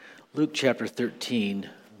Luke chapter 13,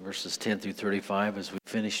 verses 10 through 35, as we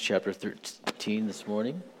finish chapter 13 this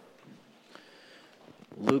morning.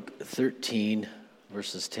 Luke 13,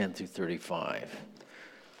 verses 10 through 35.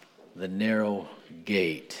 The narrow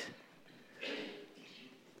gate.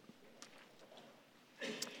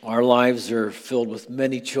 Our lives are filled with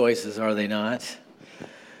many choices, are they not?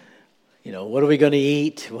 You know, what are we going to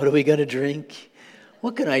eat? What are we going to drink?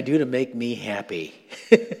 What can I do to make me happy?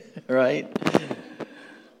 Right?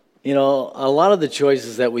 You know, a lot of the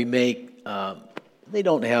choices that we make, they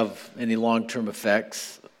don't have any long-term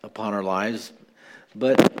effects upon our lives.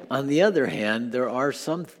 But on the other hand, there are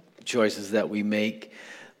some choices that we make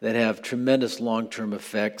that have tremendous long-term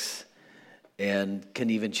effects and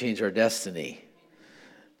can even change our destiny.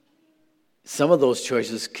 Some of those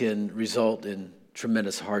choices can result in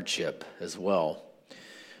tremendous hardship as well.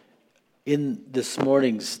 In this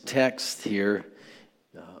morning's text here,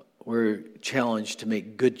 we're challenged to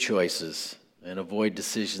make good choices and avoid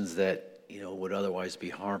decisions that, would otherwise be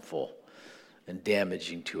harmful and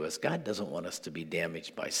damaging to us. God doesn't want us to be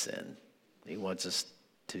damaged by sin. He wants us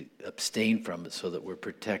to abstain from it so that we're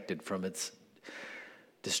protected from its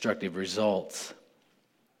destructive results.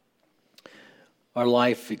 Our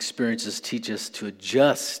life experiences teach us to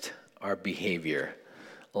adjust our behavior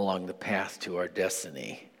along the path to our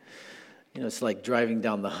destiny. It's like driving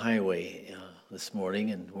down the highway this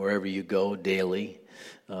morning, and wherever you go daily,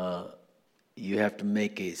 you have to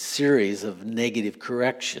make a series of negative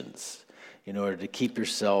corrections in order to keep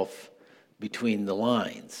yourself between the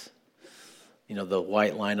lines. The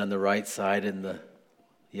white line on the right side and the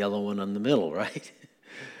yellow one on the middle, right?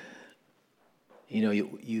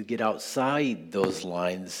 You get outside those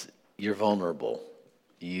lines, you're vulnerable.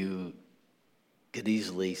 You could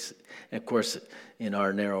easily, and of course, in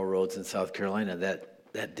our narrow roads in South Carolina,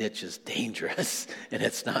 that ditch is dangerous, and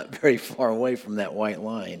it's not very far away from that white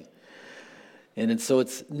line. And so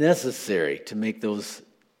it's necessary to make those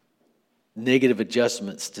negative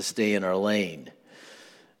adjustments to stay in our lane.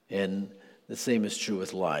 And the same is true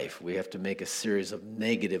with life. We have to make a series of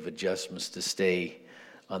negative adjustments to stay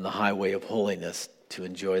on the highway of holiness to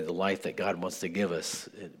enjoy the life that God wants to give us.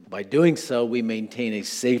 By doing so, we maintain a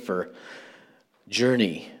safer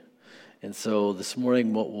journey. And so this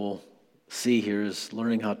morning, what we'll see here is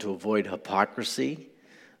learning how to avoid hypocrisy.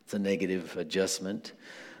 It's a negative adjustment.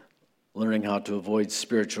 Learning how to avoid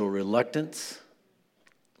spiritual reluctance.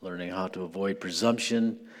 Learning how to avoid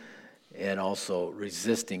presumption. And also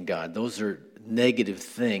resisting God. Those are negative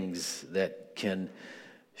things that can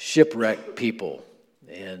shipwreck people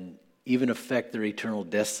and even affect their eternal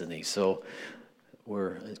destiny. So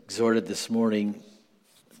we're exhorted this morning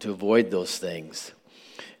to avoid those things.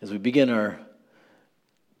 As we begin our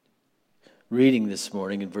reading this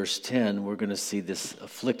morning in verse 10, we're going to see this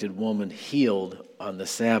afflicted woman healed on the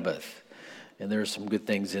Sabbath. And there are some good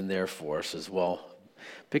things in there for us as well.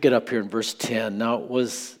 Pick it up here in verse 10. Now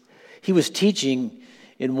he was teaching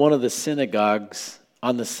in one of the synagogues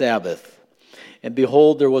on the Sabbath. And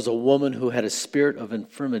behold, there was a woman who had a spirit of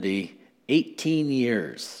infirmity 18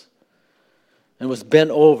 years, and was bent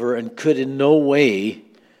over and could in no way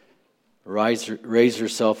raise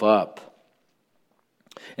herself up.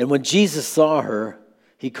 And when Jesus saw her,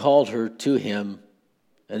 he called her to him,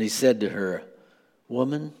 and he said to her,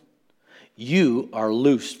 "Woman, you are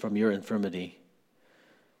loosed from your infirmity."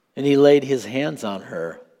 And he laid his hands on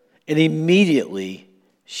her, and immediately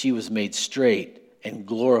she was made straight and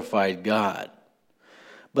glorified God.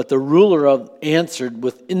 But the ruler answered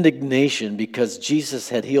with indignation because Jesus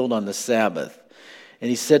had healed on the Sabbath. And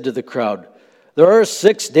he said to the crowd, "There are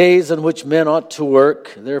 6 days on which men ought to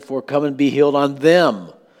work. Therefore come and be healed on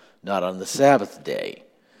them, not on the Sabbath day."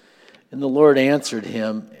 And the Lord answered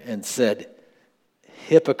him and said,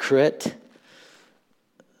 "Hypocrite,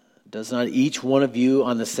 does not each one of you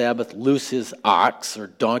on the Sabbath loose his ox or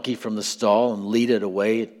donkey from the stall and lead it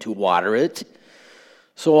away to water it?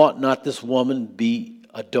 So ought not this woman being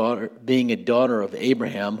a daughter of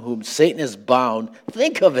Abraham, whom Satan has bound,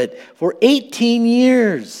 think of it, for 18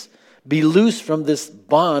 years, be loosed from this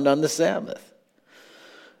bond on the Sabbath?"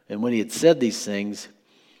 And when he had said these things,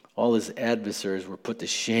 all his adversaries were put to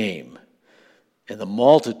shame, and the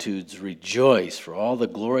multitudes rejoiced for all the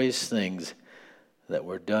glorious things that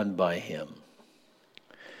were done by him.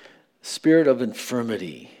 Spirit of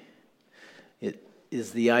infirmity. It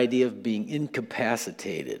is the idea of being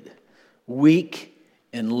incapacitated, weak,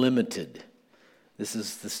 and limited. This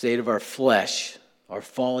is the state of our flesh. Our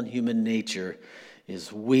fallen human nature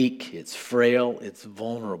is weak, it's frail, it's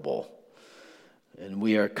vulnerable. And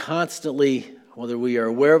we are constantly, whether we are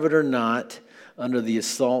aware of it or not, under the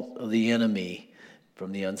assault of the enemy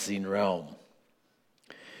from the unseen realm.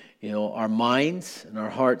 Our minds and our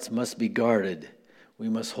hearts must be guarded. We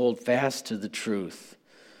must hold fast to the truth.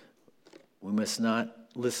 We must not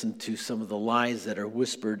listen to some of the lies that are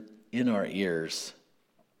whispered in our ears.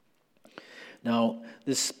 Now,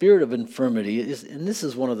 this spirit of infirmity and this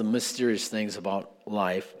is one of the mysterious things about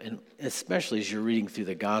life, and especially as you're reading through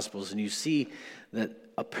the Gospels, and you see that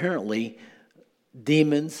apparently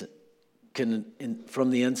demons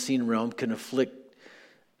from the unseen realm can afflict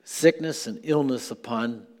sickness and illness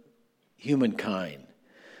upon humankind.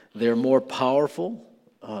 They're more powerful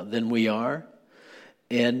than we are,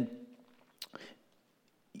 and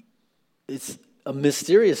it's a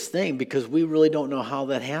mysterious thing because we really don't know how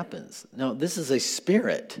that happens. Now, this is a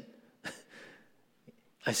spirit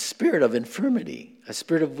of infirmity, a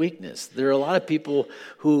spirit of weakness. There are a lot of people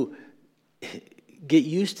who get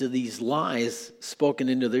used to these lies spoken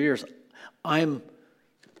into their ears. And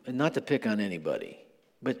not to pick on anybody,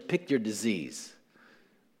 but pick your disease.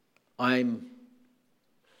 I'm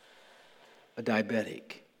a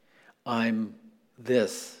diabetic. I'm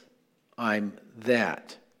this. I'm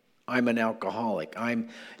that. I'm an alcoholic.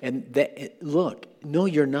 Look, no,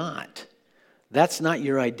 you're not. That's not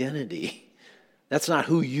your identity. That's not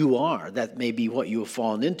who you are. That may be what you have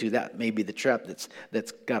fallen into. That may be the trap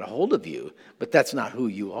that's got a hold of you, but that's not who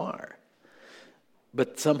you are.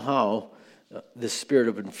 But somehow, the spirit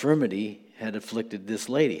of infirmity had afflicted this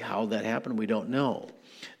lady. How that happened, we don't know.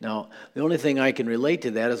 Now, the only thing I can relate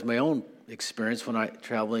to that is my own experience when I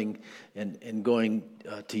traveling and going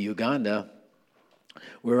to Uganda.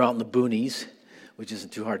 We were out in the boonies, which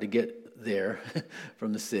isn't too hard to get there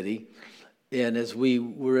from the city. And as we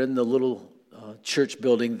were in the little church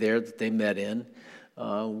building there that they met in,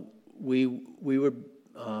 we were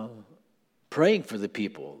praying for the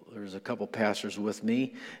people. There was a couple pastors with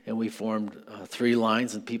me, and we formed 3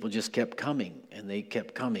 lines, and people just kept coming, and they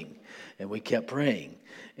kept coming, and we kept praying.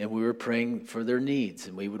 And we were praying for their needs,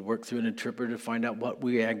 and we would work through an interpreter to find out what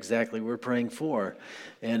we exactly were praying for.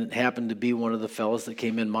 And it happened to be one of the fellows that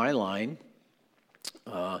came in my line,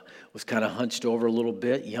 was kind of hunched over a little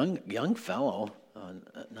bit, young fellow,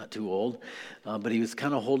 not too old, but he was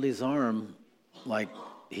kind of holding his arm like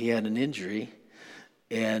he had an injury.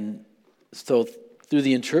 And so through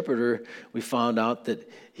the interpreter, we found out that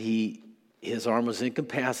his arm was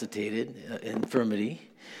incapacitated, infirmity.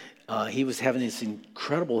 He was having these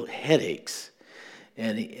incredible headaches,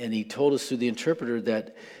 and he told us through the interpreter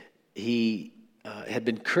that he had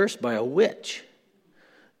been cursed by a witch,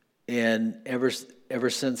 and ever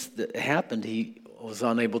since that happened, he was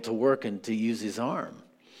unable to work and to use his arm.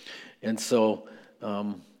 And so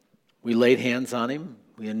we laid hands on him,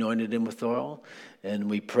 we anointed him with oil, and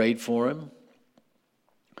we prayed for him,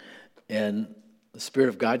 and the Spirit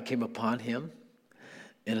of God came upon him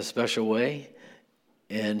in a special way.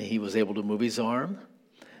 And he was able to move his arm.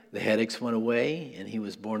 The headaches went away, and he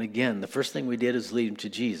was born again. The first thing we did is lead him to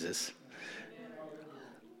Jesus.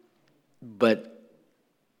 But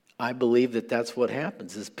I believe that that's what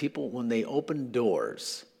happens, is people, when they open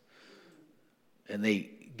doors and they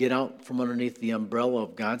get out from underneath the umbrella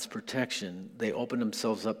of God's protection, they open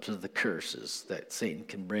themselves up to the curses that Satan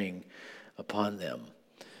can bring upon them.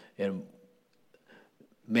 And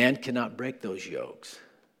man cannot break those yokes,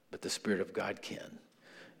 but the Spirit of God can.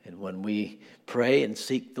 And when we pray and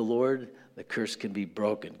seek the Lord, the curse can be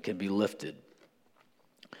broken, can be lifted.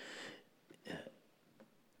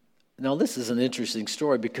 Now, this is an interesting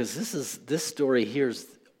story because this story here is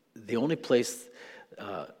the only place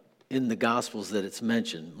in the Gospels that it's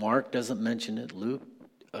mentioned. Mark doesn't mention it.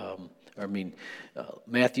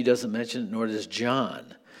 Matthew doesn't mention it, nor does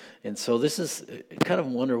John. And so this is kind of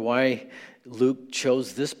wonder why Luke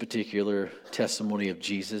chose this particular testimony of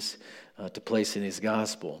Jesus to place in his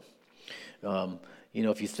gospel.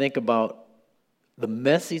 If you think about the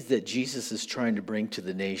message that Jesus is trying to bring to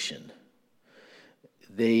the nation,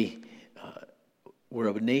 they were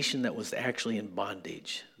a nation that was actually in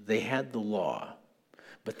bondage. They had the law,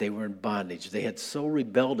 but they were in bondage. They had so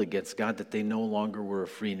rebelled against God that they no longer were a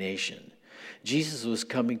free nation. Jesus was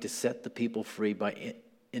coming to set the people free by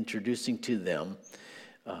introducing to them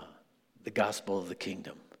the gospel of the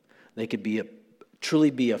kingdom. They could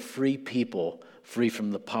truly be a free people, free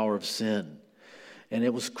from the power of sin. And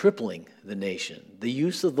it was crippling the nation. The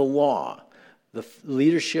use of the law, the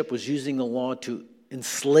leadership was using the law to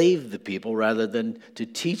enslave the people rather than to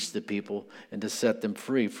teach the people and to set them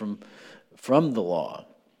free from the law.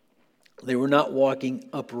 They were not walking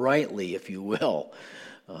uprightly, if you will,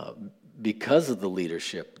 because of the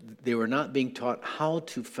leadership. They were not being taught how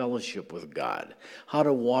to fellowship with God, how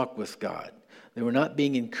to walk with God. They were not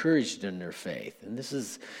being encouraged in their faith. And this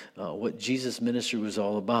is what Jesus' ministry was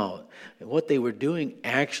all about. And what they were doing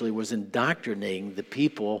actually was indoctrinating the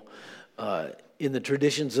people in the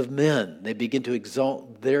traditions of men. They begin to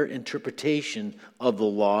exalt their interpretation of the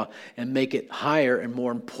law and make it higher and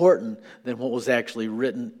more important than what was actually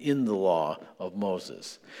written in the law of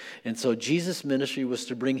Moses. And so Jesus' ministry was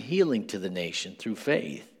to bring healing to the nation through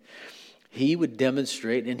faith. He would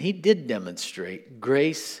demonstrate, and he did demonstrate,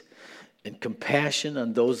 grace and compassion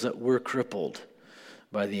on those that were crippled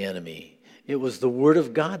by the enemy. It was the word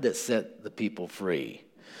of God that set the people free.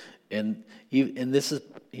 And this is,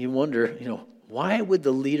 you wonder, why would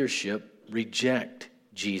the leadership reject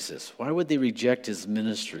Jesus? Why would they reject his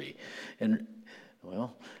ministry and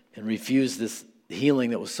refuse this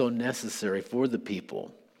healing that was so necessary for the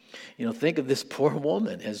people? Think of this poor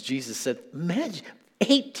woman, as Jesus said, imagine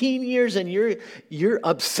 18 years and you're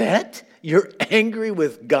upset? You're angry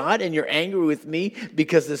with God and you're angry with me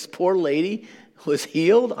because this poor lady was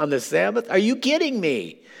healed on the Sabbath? Are you kidding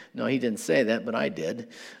me? No, he didn't say that, but I did.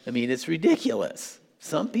 It's ridiculous.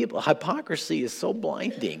 Some people, hypocrisy is so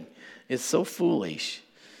blinding. It's so foolish.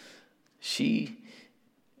 She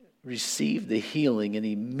received the healing and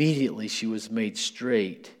immediately she was made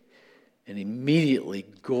straight and immediately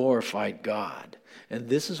glorified God. And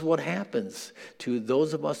this is what happens to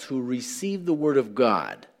those of us who receive the word of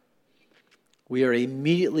God. We are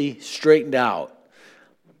immediately straightened out.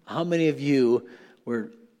 How many of you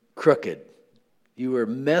were crooked? You were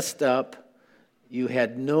messed up. You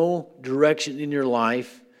had no direction in your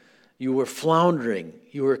life. You were floundering.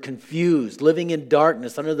 You were confused, living in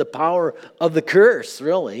darkness under the power of the curse,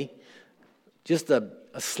 really. Just a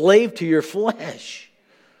slave to your flesh.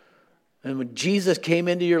 And when Jesus came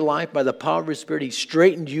into your life by the power of his Spirit, he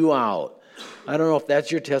straightened you out. I don't know if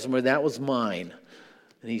that's your testimony. That was mine.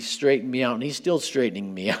 And he straightened me out, and he's still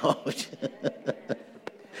straightening me out.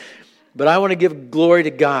 But I want to give glory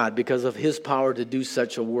to God because of his power to do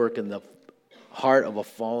such a work in the heart of a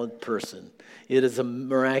fallen person. It is a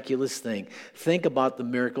miraculous thing. Think about the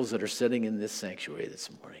miracles that are sitting in this sanctuary this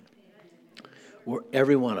morning. We're,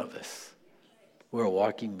 every one of us, we're a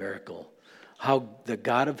walking miracle. How the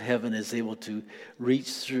God of heaven is able to reach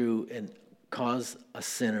through and cause a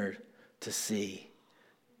sinner to see.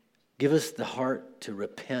 Give us the heart to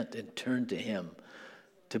repent and turn to him,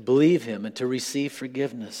 to believe him and to receive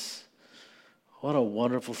forgiveness. What a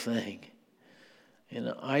wonderful thing. And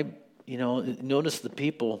notice the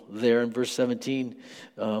people there in verse 17,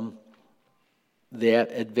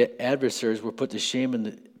 the adversaries were put to shame and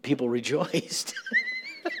the people rejoiced.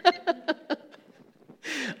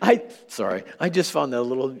 I just found that a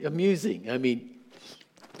little amusing.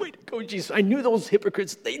 Way to go, Jesus. I knew those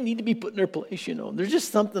hypocrites, they need to be put in their place, There's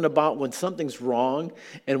just something about when something's wrong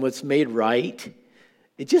and what's made right.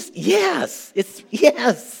 It just, yes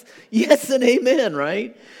and amen,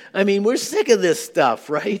 right? We're sick of this stuff,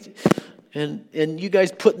 right? And you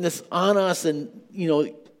guys putting this on us and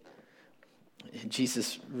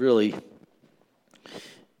Jesus really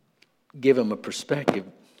gave him a perspective.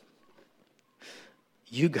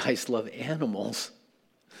 You guys love animals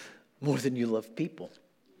more than you love people.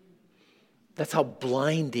 That's how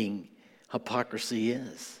blinding hypocrisy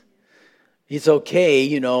is. It's okay,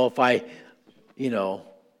 if I,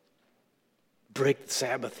 break the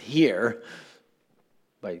Sabbath here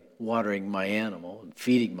by watering my animal and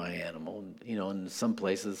feeding my animal, in some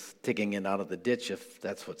places taking it out of the ditch if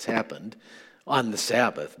that's what's happened on the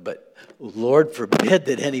Sabbath. But Lord forbid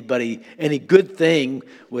that any good thing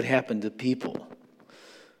would happen to people.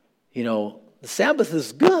 The Sabbath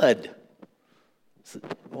is good.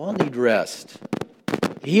 We all need rest.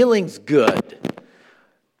 Healing's good.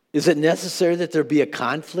 Is it necessary that there be a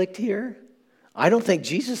conflict here? I don't think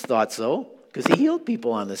Jesus thought so, because he healed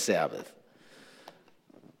people on the Sabbath.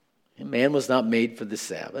 And man was not made for the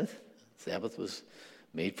Sabbath. Sabbath was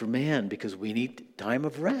made for man because we need time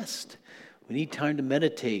of rest. We need time to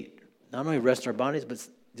meditate, not only rest our bodies, but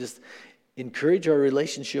just encourage our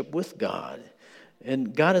relationship with God.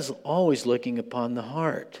 And God is always looking upon the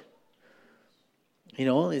heart.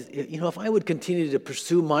 If I would continue to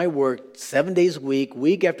pursue my work 7 days a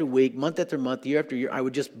week after week, month after month, year after year, I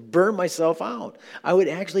would just burn myself out. I would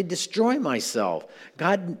actually destroy myself.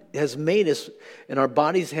 God has made us, and our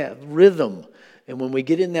bodies have rhythm. And when we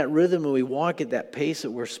get in that rhythm and we walk at that pace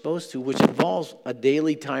that we're supposed to, which involves a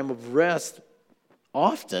daily time of rest,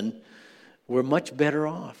 often, we're much better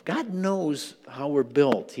off. God knows how we're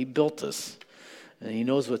built. He built us, and he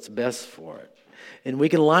knows what's best for it. And we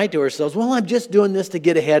can lie to ourselves, well, I'm just doing this to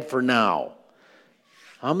get ahead for now.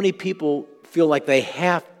 How many people feel like they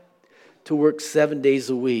have to work 7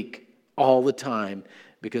 days a week all the time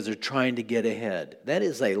because they're trying to get ahead. That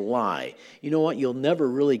is a lie. You know what? You'll never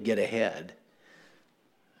really get ahead.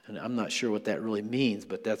 And I'm not sure what that really means,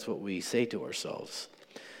 but that's what we say to ourselves.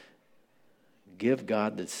 Give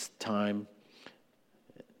God this time.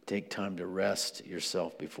 Take time to rest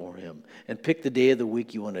yourself before Him. And pick the day of the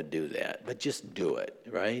week you want to do that. But just do it,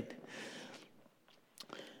 right?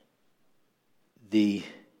 The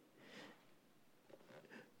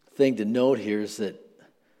thing to note here is that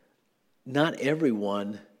not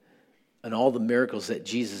everyone and all the miracles that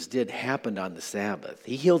Jesus did happened on the Sabbath.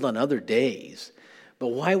 He healed on other days. But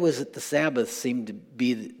why was it the Sabbath seemed to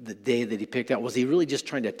be the day that He picked out? Was He really just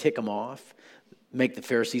trying to tick them off? Make the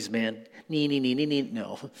Pharisees mad?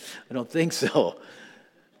 No, I don't think so.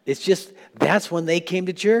 It's just that's when they came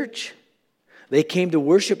to church. They came to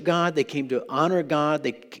worship God. They came to honor God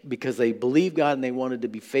because they believed God and they wanted to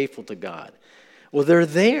be faithful to God. Well, they're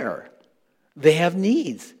there. They have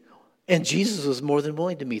needs. And Jesus was more than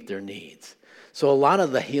willing to meet their needs. So a lot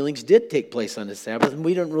of the healings did take place on the Sabbath, and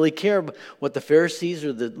we don't really care what the Pharisees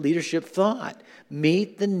or the leadership thought.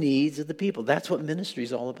 Meet the needs of the people. That's what ministry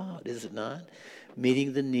is all about, is it not?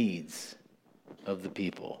 Meeting the needs of the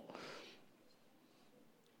people.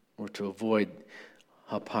 Or to avoid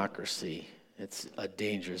hypocrisy. It's a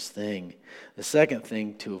dangerous thing. The second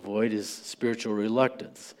thing to avoid is spiritual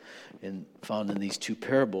reluctance, and found in these two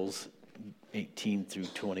parables, 18 through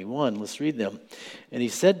 21. Let's read them. And He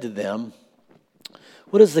said to them,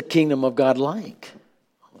 "What is the kingdom of God like?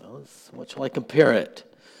 Well, what shall I compare it?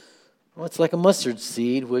 Well, it's like a mustard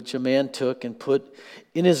seed which a man took and put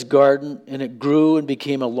in his garden, and it grew and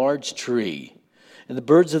became a large tree. And the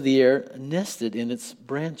birds of the air nested in its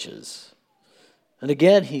branches." And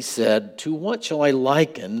again He said, "To what shall I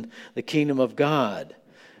liken the kingdom of God?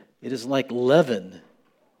 It is like leaven,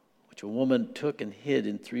 which a woman took and hid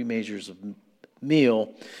in 3 measures of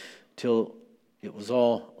meal till it was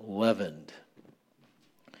all leavened."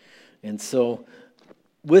 And so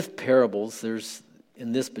with parables, there's,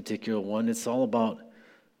 in this particular one, it's all about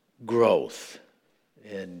growth.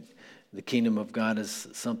 And the kingdom of God is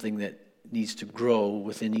something that needs to grow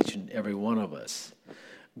within each and every one of us.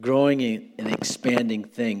 Growing and expanding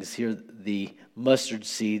things. Here, the mustard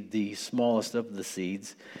seed, the smallest of the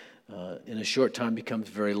seeds, in a short time becomes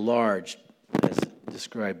very large, as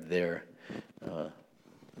described there.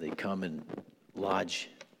 They come and lodge,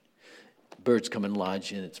 birds come and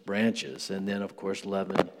lodge in its branches. And then, of course,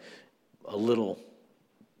 leaven, a little,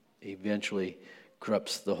 eventually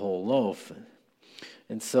corrupts the whole loaf.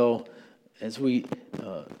 And so, as we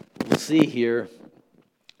will see here,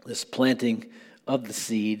 this planting of the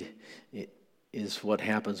seed is what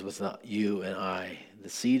happens with you and I. The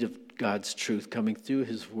seed of God's truth coming through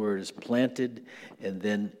His Word is planted, and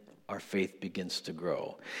then our faith begins to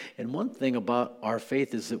grow. And one thing about our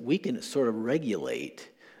faith is that we can sort of regulate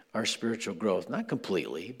our spiritual growth, not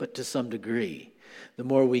completely, but to some degree. The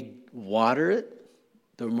more we water it,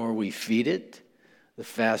 the more we feed it, the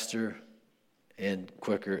faster and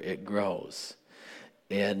quicker it grows.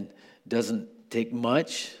 And doesn't take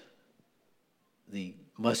much. The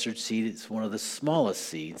mustard seed is one of the smallest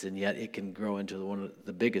seeds, and yet it can grow into one of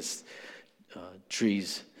the biggest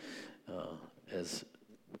trees, as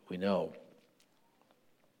we know.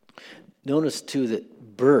 Notice, too,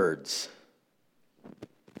 that birds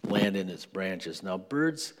land in its branches. Now,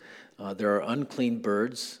 birds, there are unclean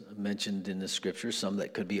birds mentioned in the Scripture, some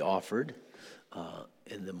that could be offered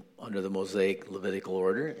under the Mosaic Levitical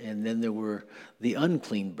order, and then there were the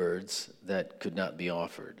unclean birds that could not be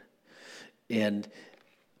offered. And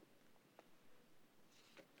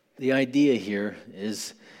the idea here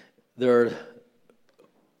is there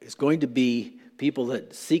is going to be people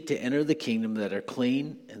that seek to enter the kingdom that are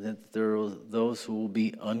clean, and that there are those who will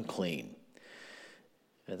be unclean.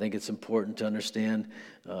 I think it's important to understand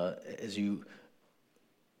as you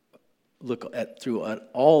look through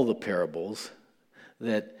all the parables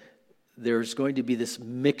that there's going to be this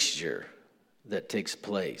mixture that takes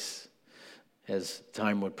place as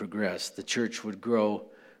time would progress. The church would grow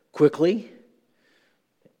quickly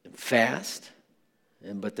and fast,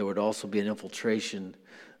 but there would also be an infiltration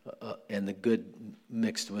and the good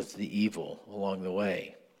mixed with the evil along the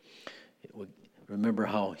way. Remember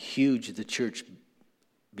how huge the church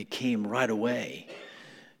became right away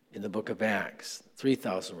in the book of Acts.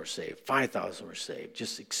 3,000 were saved, 5,000 were saved,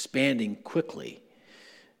 just expanding quickly.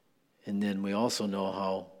 And then we also know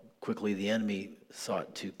how quickly the enemy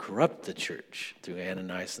sought to corrupt the church through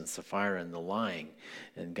Ananias and Sapphira and the lying.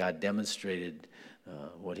 And God demonstrated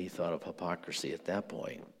what He thought of hypocrisy at that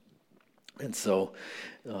point. And so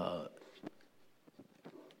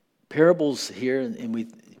parables here, and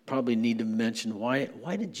probably need to mention why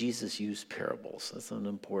did Jesus use parables? That's an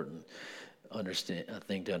important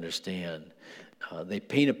thing to understand. They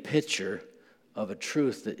paint a picture of a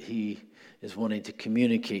truth that he is wanting to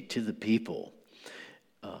communicate to the people.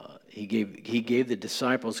 He gave the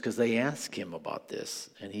disciples, because they asked him about this,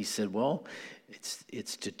 and he said, well,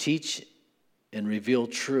 it's to teach and reveal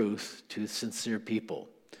truth to sincere people,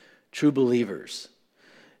 true believers.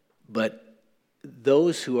 But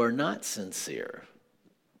those who are not sincere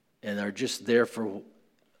and are just there for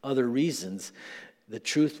other reasons, the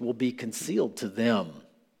truth will be concealed to them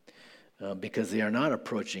because they are not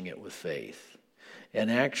approaching it with faith.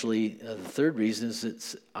 And actually, the third reason is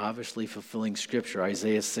it's obviously fulfilling Scripture,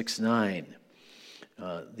 Isaiah 6:9.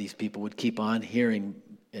 These people would keep on hearing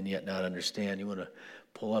and yet not understand. You want to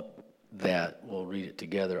pull up that? We'll read it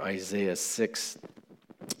together. Isaiah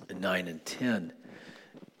 6:9 and 10.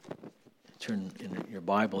 Turn in your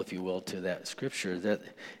Bible, if you will, to that Scripture, that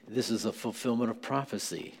this is a fulfillment of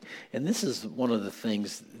prophecy. And this is one of the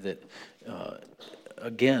things that,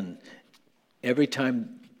 again, every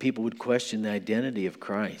time people would question the identity of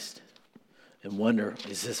Christ and wonder,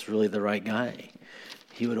 is this really the right guy?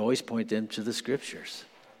 He would always point them to the Scriptures,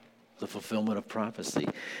 the fulfillment of prophecy.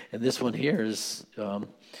 And this one here is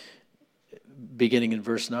beginning in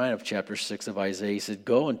verse 9 of chapter 6 of Isaiah. He said,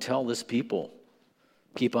 go and tell this people,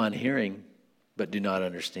 keep on hearing, but do not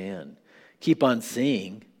understand. Keep on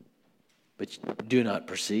seeing, but do not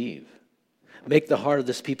perceive. Make the heart of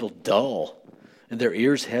this people dull and their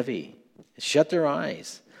ears heavy. Shut their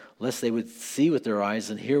eyes, lest they would see with their eyes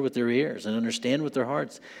and hear with their ears and understand with their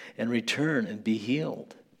hearts and return and be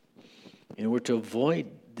healed. You know, we're to avoid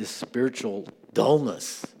this spiritual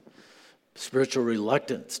dullness, spiritual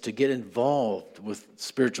reluctance to get involved with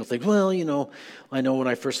spiritual things. Well, you know, I know when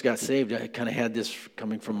I first got saved, I kind of had this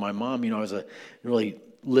coming from my mom. You know, I was really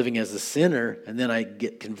living as a sinner, and then I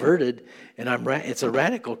get converted, and it's a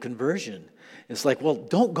radical conversion. It's like, well,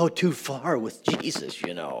 don't go too far with Jesus,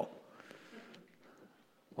 you know.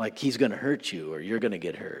 Like he's going to hurt you or you're going to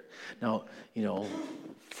get hurt. Now, you know,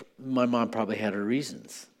 my mom probably had her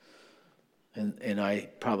reasons. And I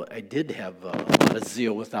did have a lot of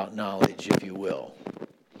zeal without knowledge, if you will.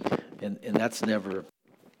 And that's never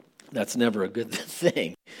a good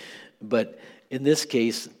thing. But in this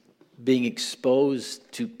case, being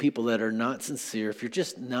exposed to people that are not sincere, if you're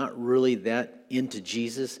just not really that into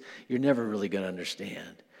Jesus, you're never really going to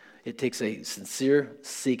understand. It takes a sincere,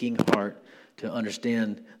 seeking heart to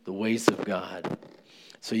understand the ways of God.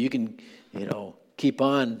 So you can, you know, keep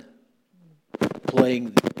on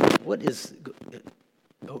playing. What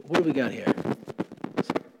do we got here?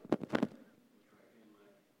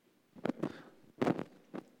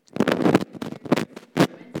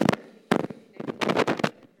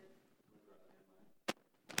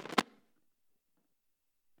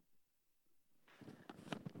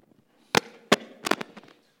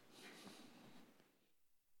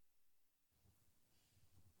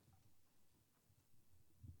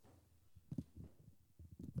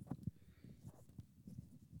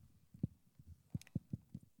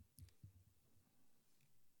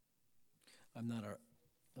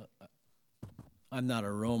 I'm not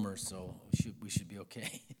a roamer, so we should be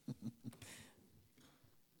okay.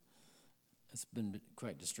 It's been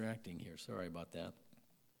quite distracting here. Sorry about that.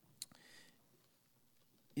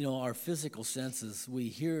 You know, our physical senses, we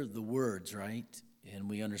hear the words, right? And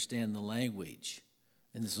we understand the language.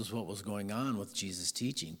 And this is what was going on with Jesus'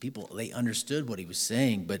 teaching. People, they understood what he was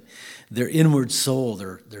saying, but their inward soul,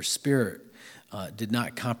 their spirit, did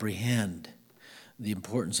not comprehend the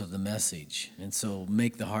importance of the message. And so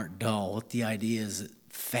make the heart dull. What the idea is,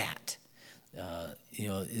 fat. You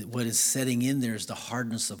know, what is setting in there is the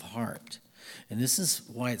hardness of heart. And this is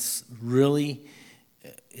why it's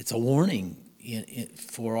a warning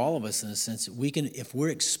for all of us in a sense. If we're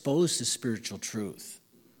exposed to spiritual truth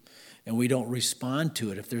and we don't respond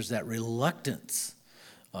to it, if there's that reluctance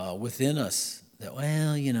within us that,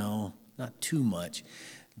 well, you know, not too much,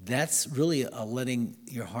 that's really letting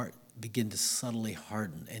your heart begin to subtly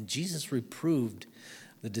harden. And Jesus reproved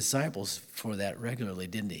the disciples for that regularly,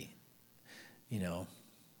 didn't he? You know,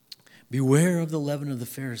 beware of the leaven of the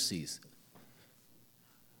Pharisees.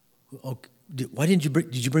 Oh, why did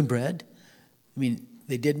you bring bread? I mean,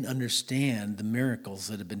 they didn't understand the miracles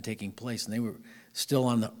that had been taking place, and they were still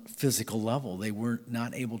on the physical level. They were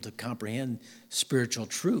not able to comprehend spiritual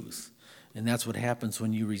truth. And that's what happens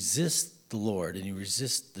when you resist the Lord and you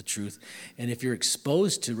resist the truth. And if you're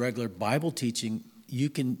exposed to regular Bible teaching, you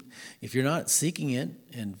can, if you're not seeking it,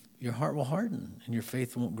 and your heart will harden and your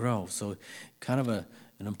faith won't grow. So kind of an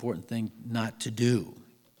important thing not to do.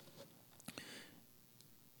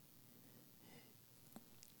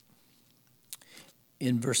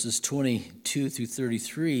 in verses 22 through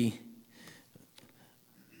 33,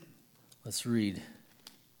 let's read.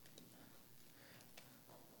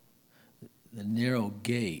 The narrow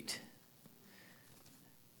gate.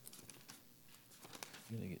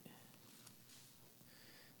 And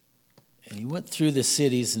he went through the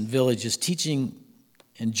cities and villages, teaching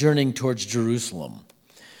and journeying towards Jerusalem.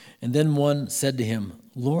 And then one said to him,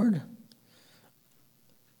 Lord,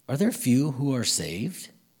 are there few who are saved?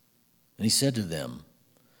 And he said to them,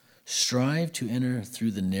 strive to enter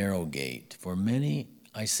through the narrow gate, for many,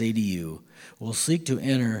 I say to you, will seek to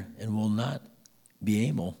enter and will not be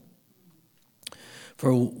able.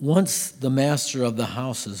 For once the master of the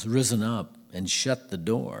house has risen up and shut the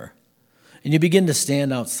door, and you begin to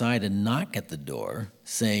stand outside and knock at the door,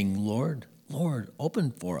 saying, Lord, Lord,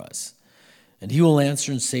 open for us. And he will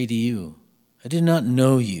answer and say to you, I did not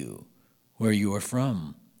know you, where you are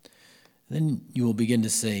from. Then you will begin to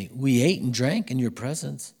say, we ate and drank in your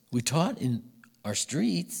presence. We taught in our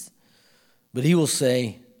streets. But he will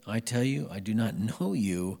say, I tell you, I do not know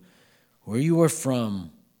you, where you are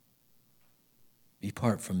from.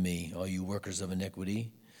 Depart from me, all you workers of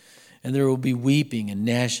iniquity. And there will be weeping and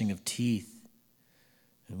gnashing of teeth.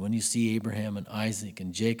 And when you see Abraham and Isaac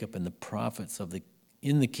and Jacob and the prophets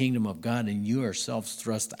in the kingdom of God, and you yourselves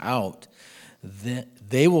thrust out,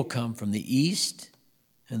 they will come from the east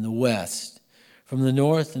and the west, from the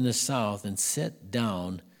north and the south, and sit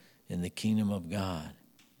down in the kingdom of God.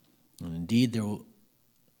 And indeed,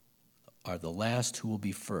 are the last who will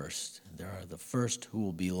be first. There are the first who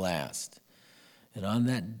will be last. And on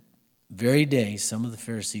that very day, some of the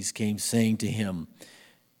Pharisees came saying to him,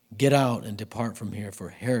 get out and depart from here, for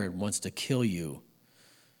Herod wants to kill you.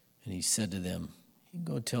 And he said to them, you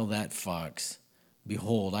go tell that fox,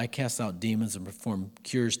 behold, I cast out demons and perform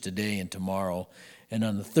cures today and tomorrow, and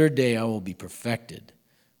on the third day I will be perfected.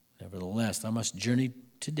 Nevertheless, I must journey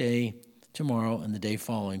today, tomorrow, and the day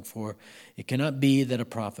following, for it cannot be that a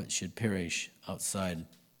prophet should perish outside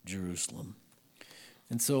Jerusalem.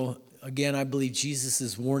 And so, again, I believe Jesus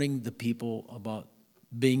is warning the people about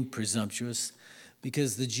being presumptuous,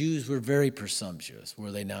 because the Jews were very presumptuous,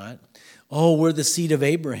 were they not? Oh, we're the seed of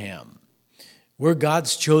Abraham. We're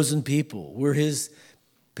God's chosen people. We're his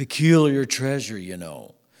peculiar treasure, you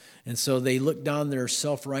know. And so they looked down their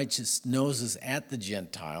self-righteous noses at the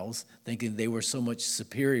Gentiles, thinking they were so much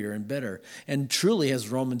superior and better. And truly, as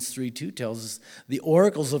Romans 3:2 tells us, the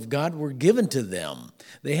oracles of God were given to them.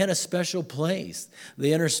 They had a special place.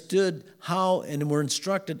 They understood how and were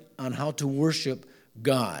instructed on how to worship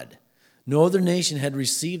God. No other nation had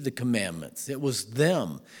received the commandments. It was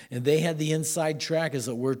them. And they had the inside track, as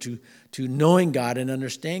it were, to knowing God and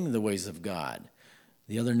understanding the ways of God.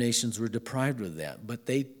 The other nations were deprived of that. But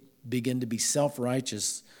they began to be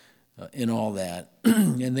self-righteous in all that.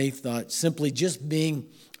 And they thought simply just being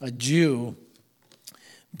a Jew,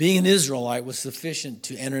 being an Israelite, was sufficient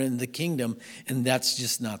to enter into the kingdom. And that's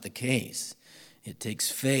just not the case. It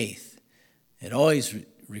takes faith. It always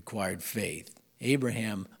required faith.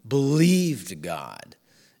 Abraham believed God,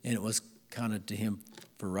 and it was counted to him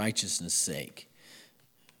for righteousness' sake.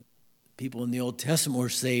 People in the Old Testament were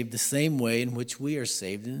saved the same way in which we are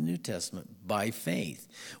saved in the New Testament, by faith.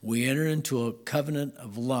 We enter into a covenant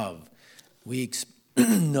of love. We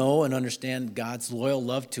know and understand God's loyal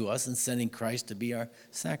love to us in sending Christ to be our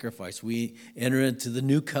sacrifice. We enter into the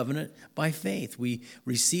new covenant by faith. We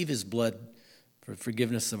receive his blood for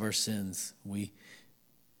forgiveness of our sins. We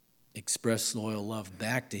express loyal love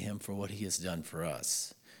back to him for what he has done for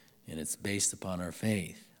us, and it's based upon our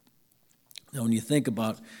faith. Now, when you think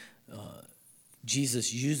about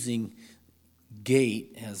Jesus using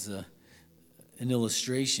gate as an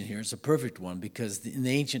illustration here, it's a perfect one, because in the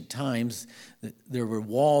ancient times there were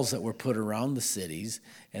walls that were put around the cities,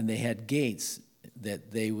 and they had gates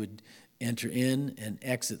that they would enter in and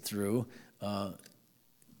exit through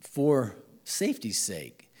for safety's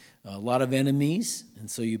sake. A lot of enemies, and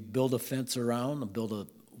so you build a fence around, build a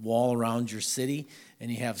wall around your city,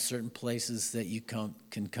 and you have certain places that you can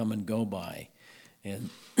come and go by.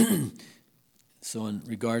 And so in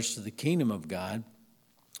regards to the kingdom of God,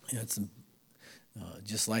 it's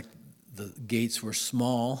just like the gates were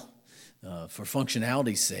small for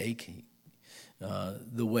functionality's sake,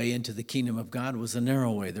 the way into the kingdom of God was a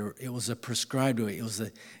narrow way. It was a prescribed way.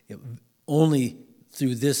 Only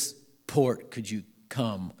through this port could you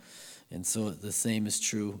come. And so the same is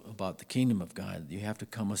true about the kingdom of God. You have to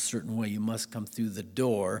come a certain way. You must come through the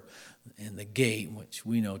door and the gate, which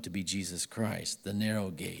we know to be Jesus Christ, the narrow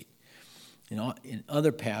gate. In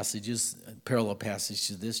other passages, parallel passages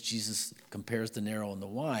to this, Jesus compares the narrow and the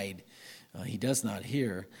wide. He does not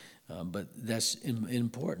here, but that's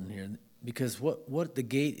important here. because what the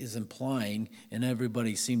gate is implying, and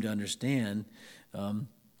everybody seemed to understand,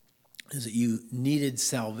 is that you needed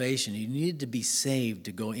salvation. You needed to be saved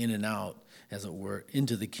to go in and out, as it were,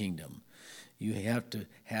 into the kingdom. You have to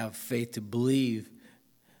have faith to believe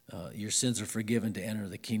your sins are forgiven to enter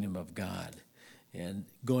the kingdom of God. And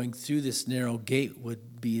going through this narrow gate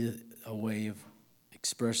would be a way of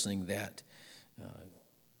expressing that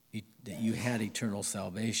that you had eternal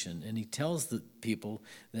salvation. And he tells the people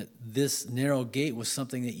that this narrow gate was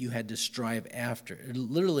something that you had to strive after.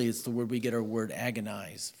 Literally, it's the word we get our word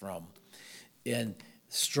agonize from. And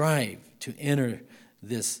strive to enter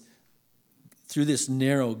this through this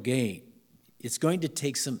narrow gate. It's going to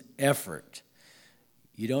take some effort.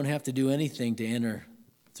 You don't have to do anything to enter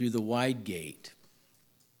through the wide gate.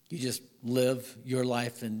 You just live your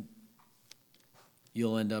life and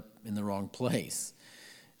you'll end up in the wrong place.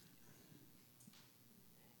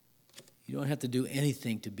 You don't have to do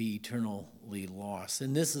anything to be eternally lost.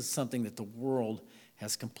 And this is something that the world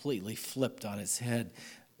has completely flipped on its head.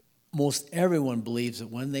 Most everyone believes that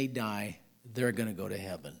when they die, they're going to go to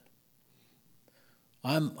heaven.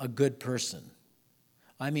 I'm a good person.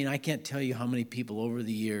 I mean, I can't tell you how many people over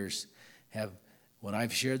the years have, when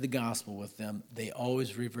I've shared the gospel with them, they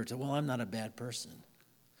always revert to, well, I'm not a bad person.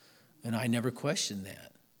 And I never question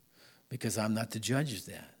that because I'm not the judge of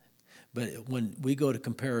that. But when we go to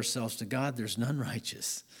compare ourselves to God, there's none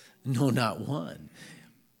righteous. No, not one.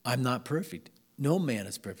 I'm not perfect. No man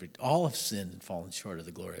is perfect. All have sinned and fallen short of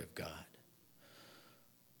the glory of God.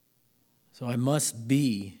 So I must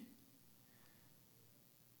be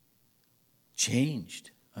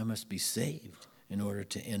changed. I must be saved in order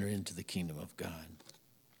to enter into the kingdom of God.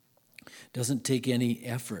 It doesn't take any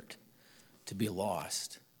effort to be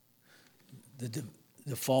lost. The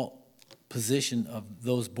default position of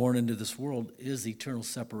those born into this world is eternal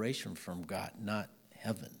separation from God, not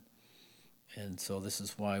heaven. And so this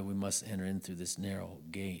is why we must enter in through this narrow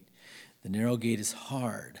gate. The narrow gate is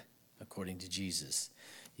hard, according to Jesus.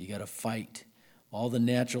 You got to fight all the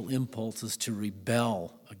natural impulses to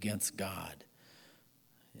rebel against God.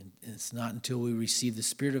 And it's not until we receive the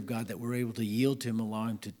Spirit of God that we're able to yield to Him, allow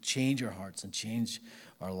Him to change our hearts and change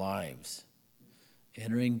our lives.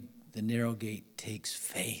 Entering the narrow gate takes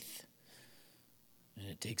faith. And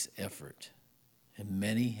it takes effort. And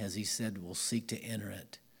many, as he said, will seek to enter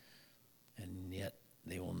it. And yet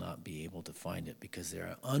they will not be able to find it because they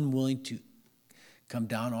are unwilling to come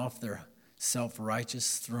down off their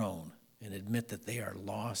self-righteous throne and admit that they are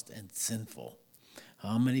lost and sinful.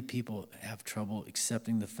 How many people have trouble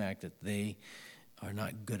accepting the fact that they are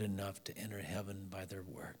not good enough to enter heaven by their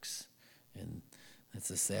works? And that's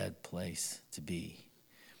a sad place to be.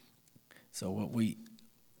 So what we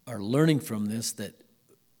are learning from this, that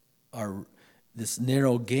this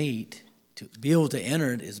narrow gate, to be able to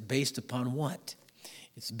enter it, is based upon what?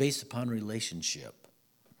 It's based upon relationship.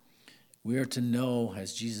 We are to know,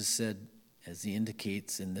 as Jesus said, as he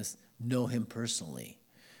indicates in this, know him personally.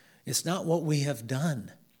 It's not what we have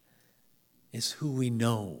done. It's who we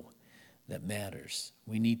know that matters.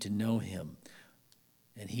 We need to know him,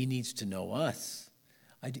 and he needs to know us.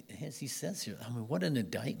 As he says here, I mean, what an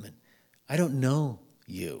indictment. I don't know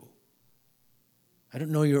you. I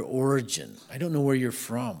don't know your origin. I don't know where you're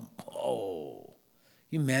from. Oh,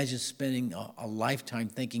 you imagine spending a lifetime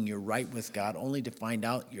thinking you're right with God only to find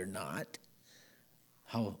out you're not?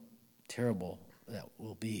 How terrible that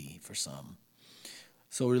will be for some.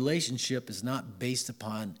 So relationship is not based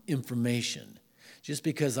upon information. Just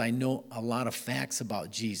because I know a lot of facts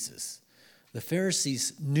about Jesus. The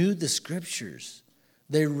Pharisees knew the Scriptures.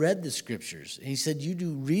 They read the Scriptures. And he said, you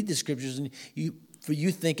do read the Scriptures, and for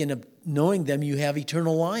you thinking of knowing them, you have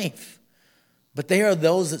eternal life. But they are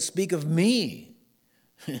those that speak of me.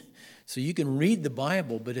 So you can read the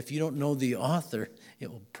Bible, but if you don't know the author,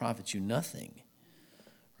 it will profit you nothing.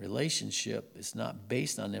 Relationship is not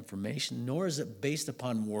based on information, nor is it based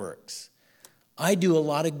upon works. I do a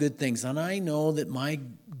lot of good things, and I know that my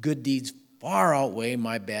good deeds far outweigh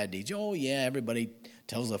my bad deeds. Oh, yeah, everybody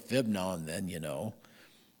tells a fib now and then, you know.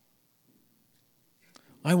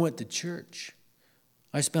 I went to church.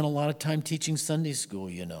 I spent a lot of time teaching Sunday school,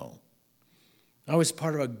 you know. I was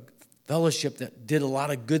part of a fellowship that did a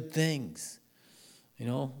lot of good things, you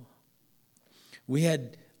know. We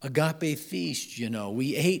had agape feast, you know.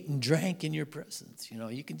 We ate and drank in your presence, you know.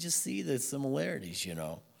 You can just see the similarities, you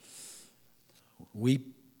know. We,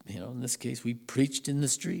 you know, in this case, we preached in the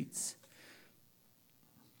streets.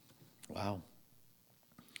 Wow.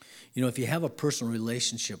 You know, if you have a personal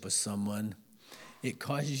relationship with someone, it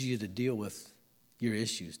causes you to deal with your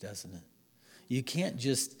issues, doesn't it? You can't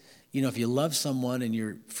just, you know, if you love someone in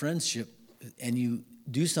your friendship and you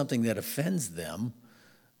do something that offends them,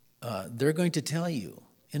 they're going to tell you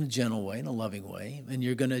in a gentle way, in a loving way, and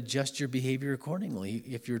you're going to adjust your behavior accordingly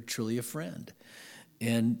if you're truly a friend.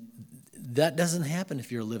 And that doesn't happen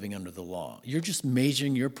if you're living under the law. You're just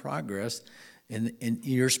measuring your progress in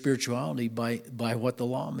your spirituality by what the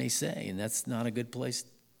law may say, and that's not a good place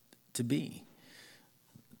to be.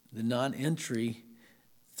 The non-entry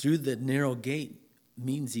through the narrow gate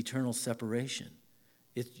means eternal separation.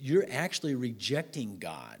 You're actually rejecting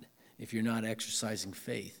God if you're not exercising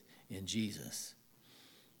faith in Jesus.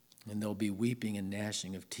 And there'll be weeping and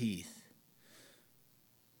gnashing of teeth.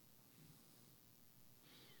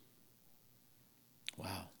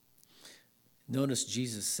 Wow. Notice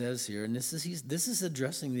Jesus says here, and this is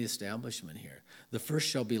addressing the establishment here. The first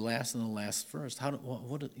shall be last, and the last first.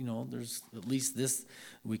 There's at least this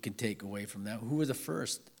we can take away from that. Who were the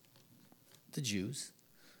first? The Jews,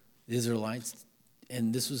 the Israelites,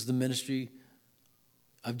 and this was the ministry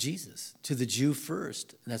of Jesus to the Jew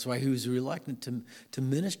first. And that's why he was reluctant to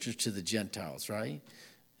minister to the Gentiles, right?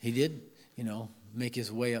 He did, make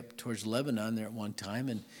his way up towards Lebanon there at one time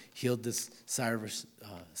and healed this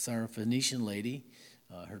Syrophoenician lady,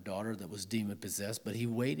 her daughter that was demon-possessed. But he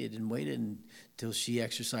waited until she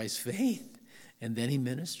exercised faith, and then he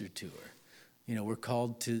ministered to her. We're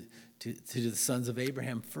called to the sons of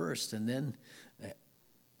Abraham first, and then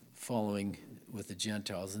following with the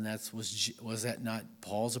Gentiles. And was that not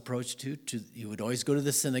Paul's approach too? He would always go to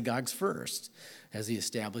the synagogues first as he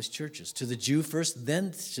established churches. To the Jew first,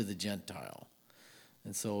 then to the Gentile.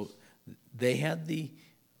 And so they had the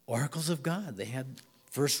oracles of God. They had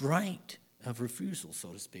first right of refusal,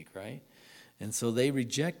 so to speak, right? And so they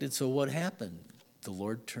rejected. So what happened? The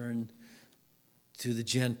Lord turned to the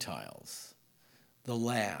Gentiles, the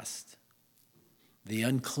last, the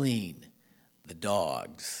unclean, the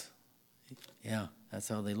dogs. Yeah, that's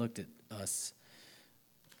how they looked at us.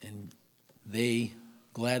 And they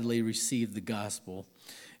gladly received the gospel.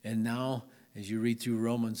 And now, as you read through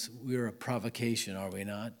Romans, we're a provocation, are we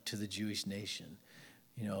not, to the Jewish nation.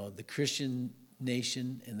 The Christian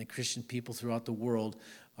nation and the Christian people throughout the world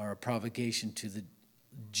are a provocation to the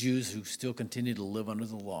Jews who still continue to live under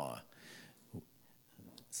the law.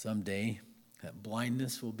 Someday, that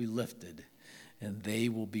blindness will be lifted, and they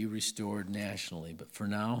will be restored nationally. But for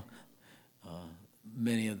now,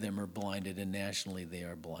 many of them are blinded, and nationally they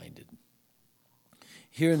are blinded.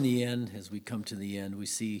 Here in the end, as we come to the end, we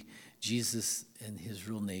see Jesus and his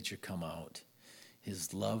real nature come out.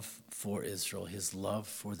 His love for Israel, his love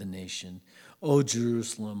for the nation. Oh,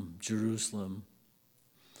 Jerusalem, Jerusalem,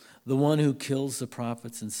 the one who kills the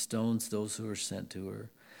prophets and stones those who are sent to her.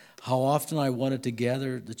 How often I wanted to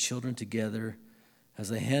gather the children together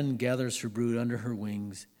as a hen gathers her brood under her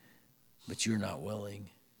wings, but you're not willing.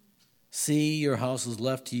 See, your house is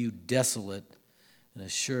left to you desolate, and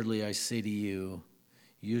assuredly I say to you,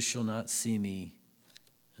 you shall not see me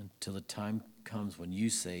until the time comes when you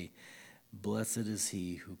say, blessed is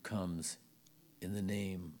he who comes in the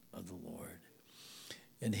name of the Lord.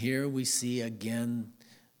 And here we see again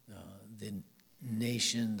the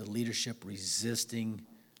nation, the leadership resisting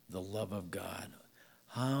the love of God.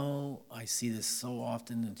 How I see this so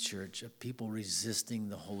often in church, of people resisting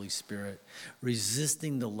the Holy Spirit,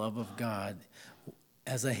 resisting the love of God.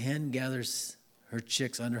 As a hen gathers her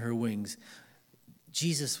chicks under her wings,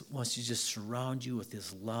 Jesus wants to just surround you with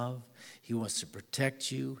his love. He wants to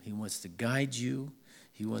protect you. He wants to guide you.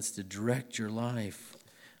 He wants to direct your life.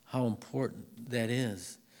 How important that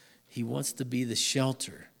is. He wants to be the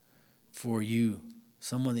shelter for you,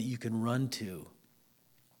 someone that you can run to.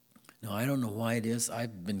 Now, I don't know why it is.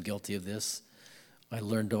 I've been guilty of this. I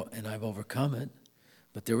learned and I've overcome it.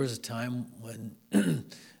 But there was a time when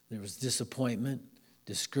there was disappointment,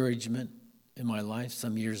 discouragement in my life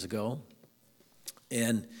some years ago.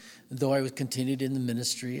 And though I was continued in the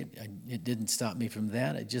ministry, it didn't stop me from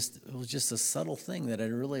that. It was just a subtle thing that I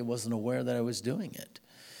really wasn't aware that I was doing it.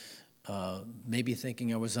 Maybe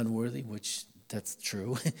thinking I was unworthy, which that's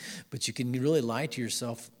true. But you can really lie to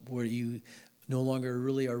yourself where you no longer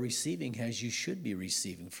really are receiving as you should be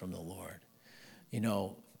receiving from the Lord.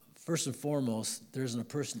 First and foremost, there isn't a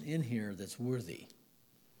person in here that's worthy.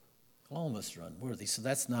 All of us are unworthy, so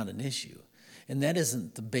that's not an issue. And that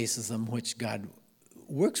isn't the basis on which God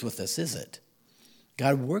works with us, is it?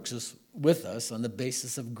 God works with us on the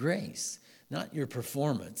basis of grace, not your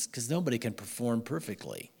performance, because nobody can perform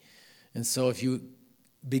perfectly. And so if you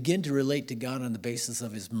begin to relate to God on the basis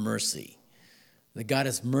of his mercy, that God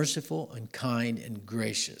is merciful and kind and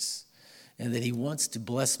gracious, and that he wants to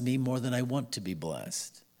bless me more than I want to be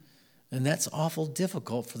blessed, And that's awful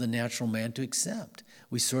difficult for the natural man to accept.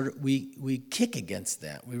 We kick against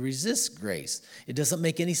that. We resist grace. It doesn't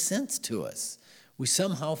make any sense to us. We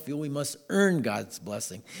somehow feel we must earn God's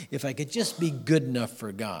blessing. If I could just be good enough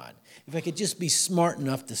for God, if I could just be smart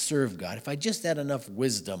enough to serve God, if I just had enough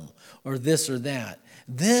wisdom or this or that,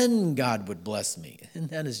 then God would bless me. And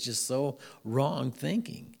that is just so wrong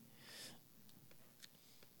thinking.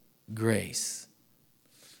 Grace.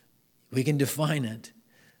 We can define it,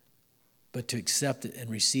 but to accept it and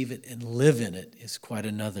receive it and live in it is quite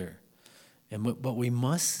another. But we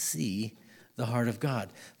must see the heart of God.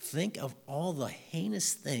 Think of all the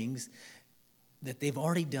heinous things that they've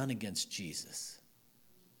already done against Jesus.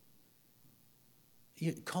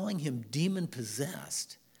 You're calling him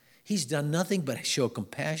demon-possessed. He's done nothing but show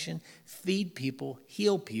compassion, feed people,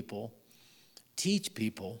 heal people, teach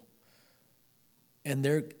people, and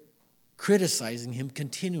they're criticizing him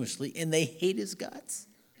continuously, and they hate his guts.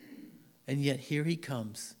 And yet here he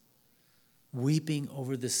comes, weeping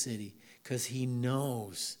over the city, because he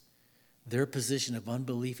knows their position of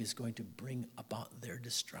unbelief is going to bring about their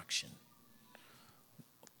destruction.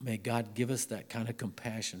 May God give us that kind of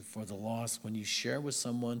compassion for the lost. When you share with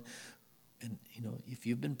someone, and if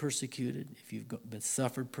you've been persecuted, if you've been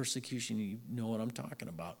suffered persecution, you know what I'm talking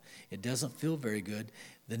about. It doesn't feel very good.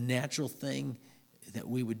 The natural thing that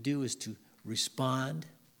we would do is to respond,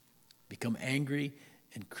 become angry,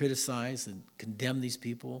 and criticize and condemn these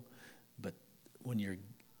people. But when you're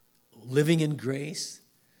living in grace,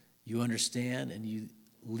 you understand and you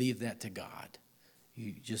leave that to God.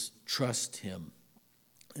 You just trust him.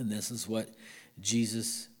 And this is what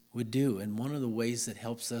Jesus would do. And one of the ways that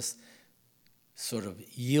helps us sort of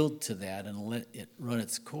yield to that and let it run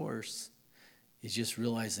its course is just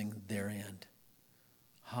realizing their end.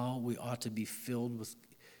 How we ought to be filled with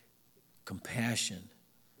compassion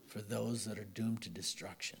for those that are doomed to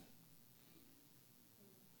destruction.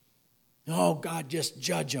 Oh, God, just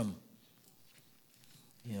judge them.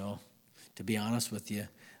 To be honest with you,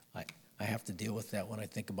 I have to deal with that when I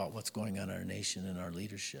think about what's going on in our nation and our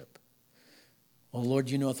leadership. Well, Lord,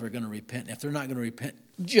 if they're going to repent. If they're not going to repent,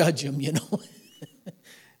 judge them,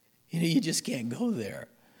 You just can't go there.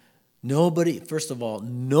 First of all,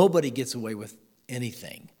 nobody gets away with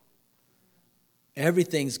anything.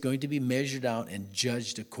 Everything's going to be measured out and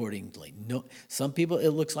judged accordingly. No, some people, it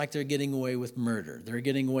looks like they're getting away with murder. They're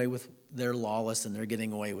getting away with, they're lawless and they're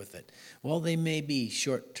getting away with it. Well, they may be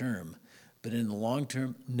short term, but in the long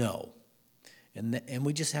term, no. And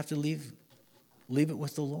we just have to leave it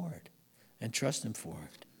with the Lord and trust him for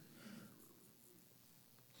it.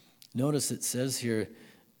 Notice it says here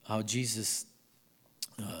how Jesus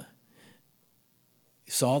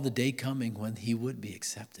saw the day coming when he would be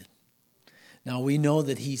accepted. Now we know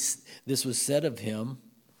that this was said of him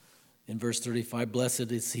in verse 35,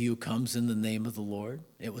 blessed is he who comes in the name of the Lord.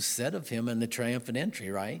 It was said of him in the triumphant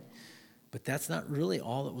entry, right? But that's not really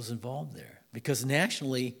all that was involved there. Because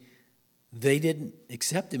nationally, they didn't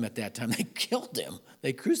accept him at that time. They killed him.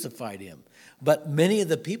 They crucified him. But many of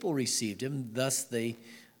the people received him, thus it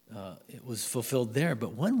was fulfilled there.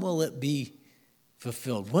 But when will it be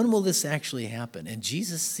fulfilled? When will this actually happen? And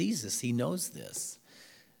Jesus sees this. He knows this.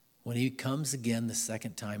 When he comes again the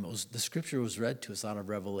second time, the scripture was read to us out of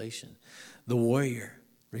Revelation. The warrior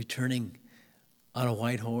returning on a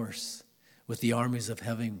white horse with the armies of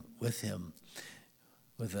heaven with him,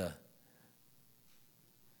 with a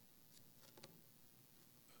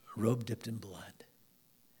robe dipped in blood,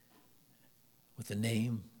 with the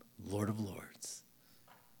name Lord of Lords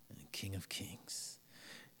and King of Kings.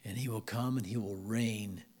 And he will come and he will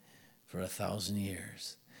reign for 1,000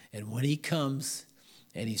 years. And when he comes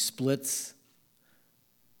and he splits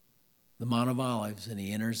the Mount of Olives and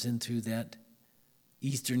he enters into that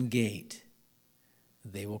eastern gate,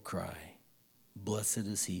 they will cry, blessed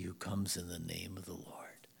is he who comes in the name of the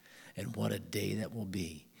Lord. And what a day that will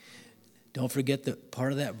be. Don't forget that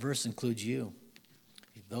part of that verse includes you.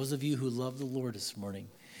 Those of you who love the Lord this morning,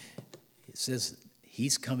 it says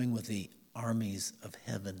he's coming with the armies of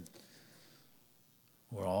heaven.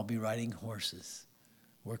 We'll all be riding horses.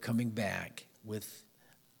 We're coming back with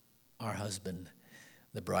our husband.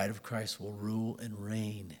 The bride of Christ will rule and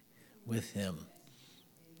reign with him.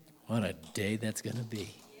 What a day that's going to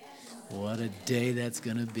be. What a day that's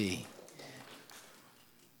going to be.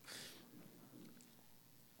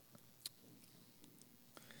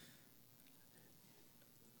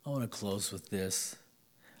 I want to close with this.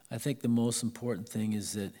 I think the most important thing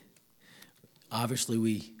is that obviously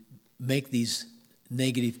we make these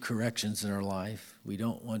negative corrections in our life. We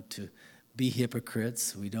don't want to be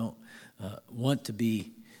hypocrites. We don't want to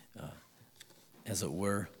be, as it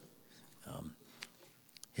were,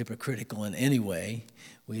 hypocritical in any way.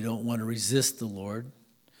 We don't want to resist the Lord.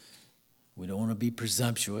 We don't want to be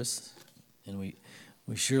presumptuous. And we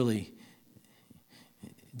surely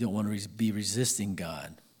don't want to be resisting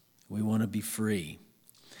God. We want to be free.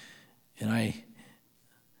 And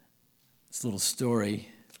this little story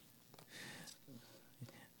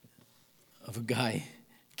of a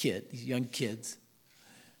these young kids,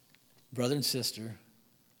 brother and sister.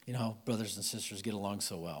 You know how brothers and sisters get along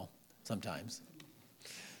so well sometimes.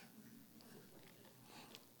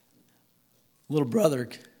 Little brother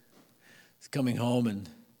is coming home and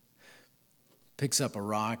picks up a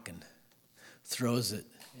rock and throws it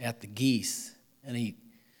at the geese, and he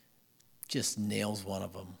just nails one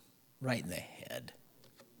of them right in the head,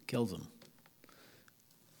 kills him.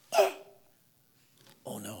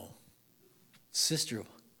 Oh no. Sister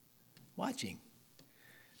watching.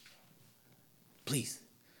 Please.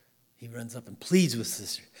 He runs up and pleads with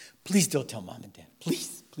sister. Please don't tell mom and dad.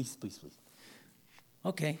 Please, please, please, please.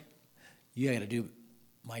 Okay. You got to do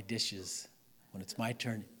my dishes. When it's my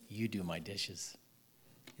turn, you do my dishes.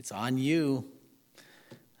 It's on you.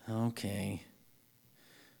 Okay.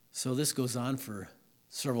 So this goes on for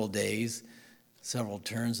several days, several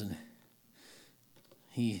turns, and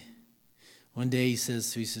one day he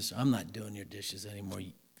says to his sister, I'm not doing your dishes anymore.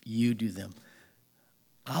 You do them.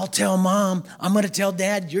 I'll tell mom. I'm going to tell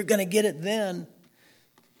dad. You're going to get it then.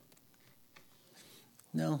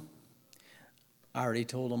 No. I already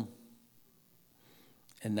told him.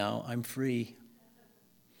 And now I'm free.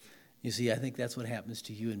 You see, I think that's what happens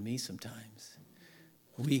to you and me sometimes.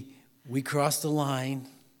 We cross the line.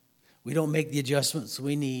 We don't make the adjustments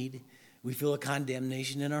we need. We feel a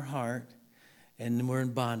condemnation in our heart. And we're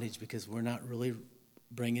in bondage because we're not really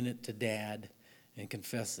bringing it to dad and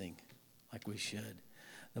confessing like we should.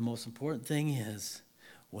 The most important thing is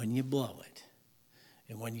when you blow it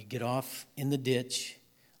and when you get off in the ditch,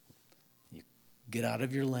 you get out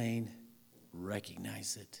of your lane,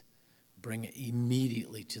 recognize it. Bring it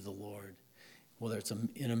immediately to the Lord. Whether it's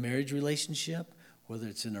in a marriage relationship, whether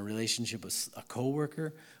it's in a relationship with a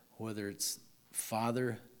coworker, whether it's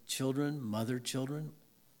father, children, mother, children,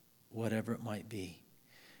 whatever it might be.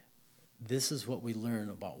 This is what we learn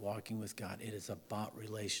about walking with God. It is about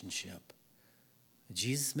relationship.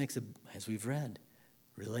 Jesus makes it, as we've read,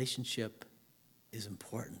 relationship is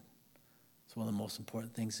important. It's one of the most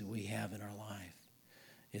important things that we have in our life.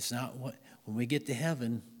 It's not when we get to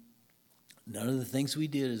heaven, none of the things we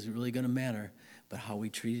did is really going to matter, but how we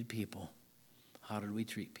treated people. How did we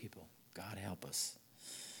treat people? God help us.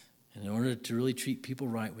 And in order to really treat people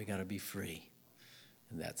right, we got to be free.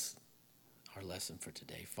 And that's our lesson for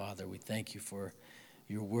today. Father, we thank you for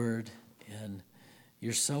your word, and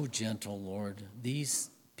you're so gentle, Lord. These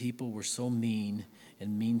people were so mean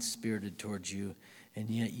and mean-spirited towards you, and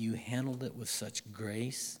yet you handled it with such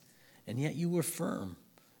grace, and yet you were firm,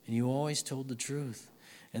 and you always told the truth.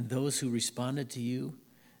 And those who responded to you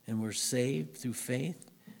and were saved through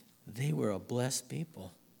faith, they were a blessed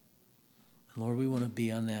people. And Lord, we want to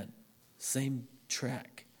be on that same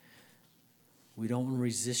track. We don't want to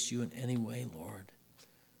resist you in any way, Lord.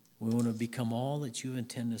 We want to become all that you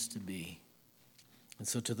intend us to be. And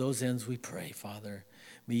so to those ends we pray, Father,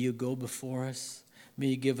 may you go before us. May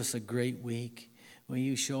you give us a great week. May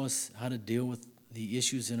you show us how to deal with the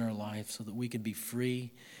issues in our life so that we can be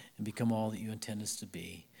free and become all that you intend us to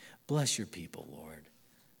be. Bless your people, Lord.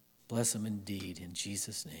 Bless them indeed. In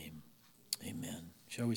Jesus' name, amen.